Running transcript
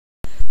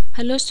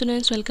Hello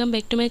students, welcome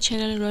back to my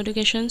channel Raw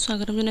Education.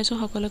 স্বাগতম জনাইছো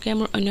সকলোকে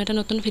মোৰ অন্য এটা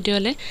নতুন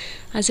ভিডিঅলে।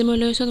 আজি মই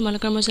লৈছো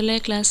তোমালোকৰ মাজলৈ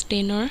ক্লাছ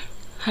 10 ৰ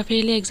হাফ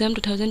ইয়াৰলি এক্সাম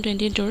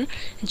 2022 ৰ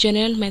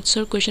জেনাৰেল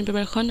মেথছৰ কোৱেশ্চন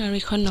পেপাৰখন আৰু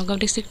এখন নগাঁও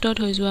ডিস্ট্ৰিক্টত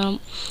হৈ যোৱা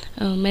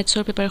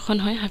মেথছৰ পেপাৰখন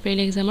হয় হাফ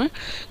ইয়াৰলি এক্সামৰ।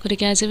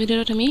 গতিকে আজি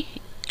ভিডিঅত আমি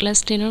ক্লাছ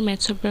 10 ৰ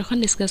মেথছৰ পেপাৰখন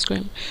ডিসকাস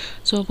কৰিম।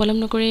 সো পলম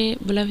নকৰি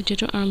বলা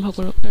ভিডিঅটো আৰম্ভ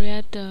কৰো। আৰু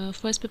ইয়াত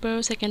ফাৰ্স্ট পেপাৰ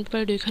আৰু সেকেন্ড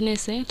পেপাৰ দুইখনে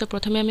আছে। তো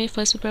প্ৰথমে আমি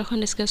ফাৰ্স্ট পেপাৰখন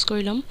ডিসকাস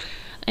কৰি লম।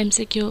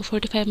 MCQ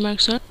 45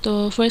 মাৰ্কছৰ। তো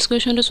ফাৰ্স্ট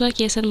কোৱেশ্চনটো চোৱা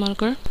কি আছে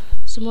তোমালোকৰ।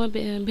 সো মই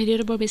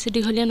ভিডিঅটো বৰ বেছি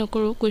দীঘলীয়া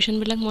নকৰো। কোৱেশ্চন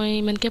বিলাক মই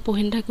ইমানকে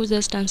পঢ়ি নাথাকো,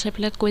 জাস্ট আনসাৰ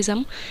বিলাক কৈ যাম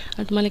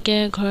আৰু তোমালোকে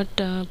ঘৰত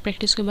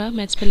প্ৰেক্টিস কৰিবা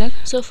মেথছ বিলাক।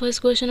 সো ফাৰ্স্ট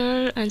কোৱেশ্চনৰ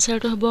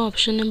আনসাৰটো হ'ব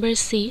option number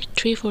C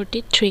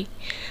 343।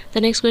 The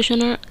next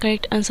questioner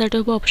correct answer to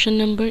hobo option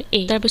number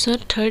A. তাৰ পিছত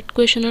third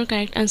questioner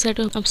correct answer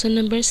to option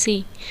number C.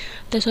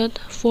 তাৰপিছত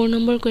 4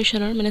 number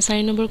questioner মানে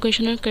 4 number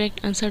questioner correct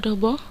answer to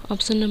hobo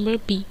option number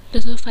B.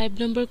 তাৰপিছত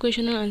 5 number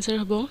questioner answer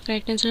hobo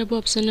correct answer hobo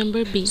option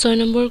number B.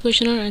 6 number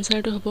questioner answer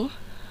to hobo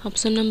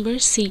option number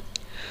C.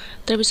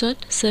 তাৰপিছত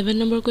 7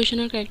 number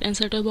questioner correct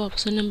answer to hobo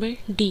option number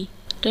D.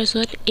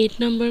 তাৰপিছত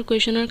 8 number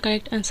questioner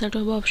correct answer to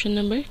hobo option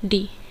number D.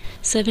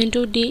 7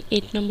 to D,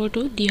 8 number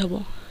to D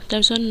hobo.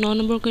 তাৰপিছত 9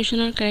 number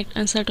কোৱেশ্চনৰ correct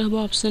আনসাৰটো হ'ব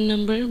option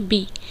number B।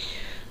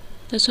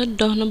 তাৰপিছত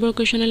 10 number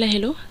কোৱেশ্চনলৈ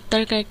আহিলো,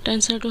 তাৰ correct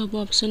আনসাৰটো হ'ব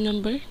option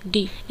number D।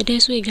 এটা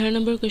আছে 11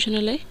 number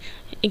কোৱেশ্চনলৈ।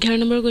 11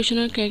 number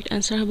কোৱেশ্চনৰ correct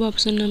answer হ'ব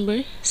অপচন নম্বৰ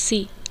C।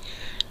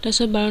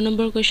 তাৰপিছত 12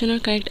 নম্বৰ কোৱেশ্চনৰ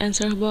কাৰেক্ট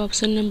আনসাৰ হ'ব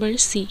অপচন নম্বৰ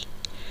C।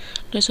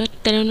 তাৰপিছত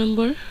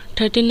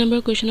 13 নম্বৰ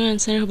কোৱেশ্চনৰ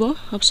আনসাৰ হ'ব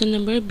option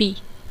number B।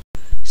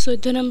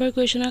 14 number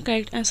কোৱেশ্চনৰ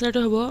correct আনসাৰটো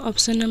হ'ব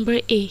অপচন নম্বৰ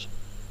A।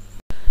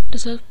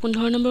 তাৰপিছত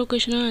 15 নম্বৰ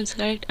কোৱেশ্চনৰ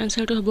কাৰেক্ট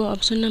আনসাৰটো হ'ব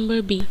অপচন নম্বৰ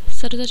B।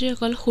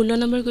 ছাত্ৰছাত্ৰীসকল 16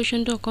 নম্বৰ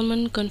কোৱেশ্চনটো অকনমান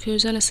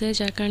কনফিউজন আছে,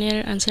 যাৰ কাৰণে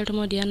ইয়াৰ আনসাৰটো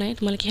মই দিয়া নাই।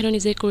 তোমালোকে হেনো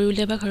নিজে কৰি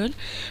উলিয়াবা ঘৰত।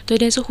 তো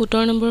এটা আছে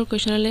 17 নম্বৰ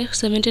কোৱেশ্চনলৈ।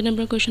 17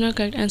 নম্বৰ কোৱেশ্চনৰ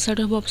কাৰেক্ট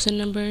আনসাৰটো হ'ব অপচন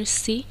নম্বৰ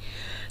C।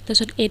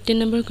 তাৰপিছত 18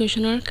 নম্বৰ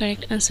কোৱেশ্চনৰ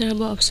কাৰেক্ট আনসাৰ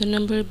হ'ব অপচন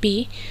নম্বৰ B।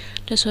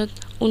 তাৰপিছত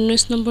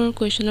 19 নম্বৰ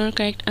কুৱেশ্যনৰ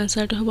কাৰেক্ট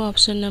আনসাৰটো হ'ব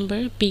অপচন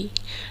নম্বৰ B।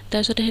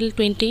 তাৰপিছত আহিল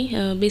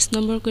 20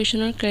 নম্বৰ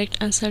কুৱেশ্যনৰ কাৰেক্ট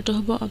আনসাৰটো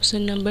হ'ব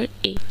অপচন নম্বৰ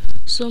A।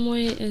 সো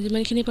মই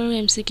যিমানখিনি পাৰো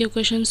MCQ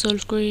কুৱেশ্যন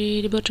সলভ কৰি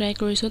দিব ট্ৰাই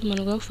কৰিছো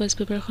তোমালোকক ফাৰ্স্ট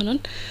পেপাৰখনত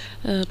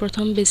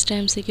প্ৰথম 20টা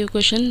MCQ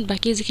কুৱেশ্যন।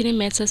 বাকি যিখিনি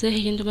মেথছ আছে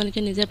সেইখিনি তোমালোকে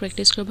নিজে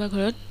প্ৰেক্টিস কৰিবা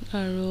ঘৰত।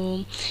 আৰু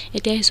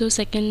এতিয়া আহিছো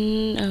সেকেন্ড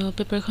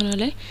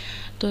পেপাৰখনলৈ।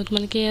 তো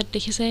তোমালোকে ইয়াত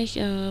দেখিছাই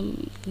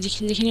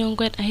যিখিনি অংক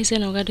ইয়াত আহিছে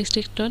নগাঁও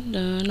ডিস্ট্ৰিক্টত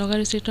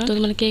তো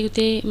তোমালোকে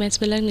গোটেই মেথছ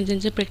বিলাক নিজে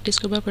নিজে প্ৰেক্টিস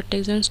কৰিবা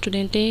প্ৰত্যেকজন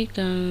ষ্টুডেণ্টে,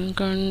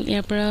 কাৰণ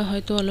ইয়াৰ পৰা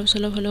হয়তো অলপ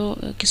চলপ হলেও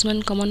কিছুমান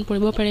কমন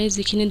পৰিব পাৰে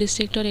যিখিনি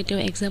ডিস্ট্ৰিক্টত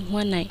এতিয়াও এক্সাম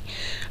হোৱা নাই।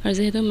 আৰু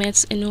যেহেতু মেথছ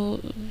এনো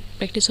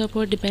প্ৰেক্টিসৰ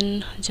ওপৰত ডিপেন্ড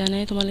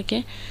জানাই তোমালোকে,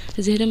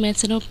 যেহেতু মেথছ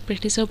এনো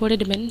প্ৰেক্টিসৰ ওপৰত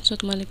ডিপেন্ড, সো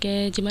তোমালোকে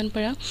যিমান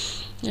পাৰা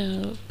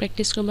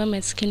প্ৰেক্টিস কৰিবা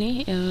মেথছখিনি।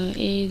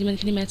 এই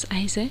যিমানখিনি মেথছ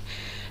আহিছে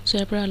সো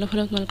ইয়াৰ পৰা অলপ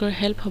অলপ তোমালোকৰ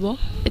হেল্প হ'ব।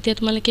 এতিয়া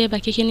তোমালোকে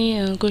বাকিখিনি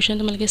কুৱেশ্যন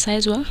তোমালোকে চাই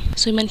যোৱা।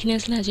 সো ইমানখিনি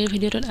আছিল আজিৰ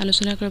ভিডিঅ'টোত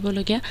আলোচনা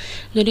কৰিবলগীয়া।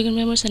 যদি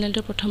কোনোবাই মোৰ চেনেলটো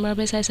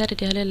প্ৰথমবাৰলৈ চাইছা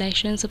তেতিয়াহ'লে লাইক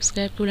এণ্ড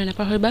সাবস্ক্ৰাইব কৰিবলৈ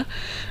নাপাহৰিবা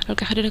আৰু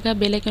কাষতে থকা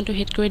বেল আইকনটো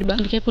হিট কৰি দিবা।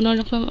 গতিকে পুনৰ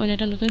লগ পাম অন্য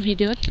এটা নতুন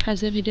ভিডিঅ'ত।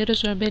 আজিৰ ভিডিঅ'টো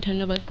চোৱাৰ বাবে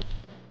ধন্যবাদ।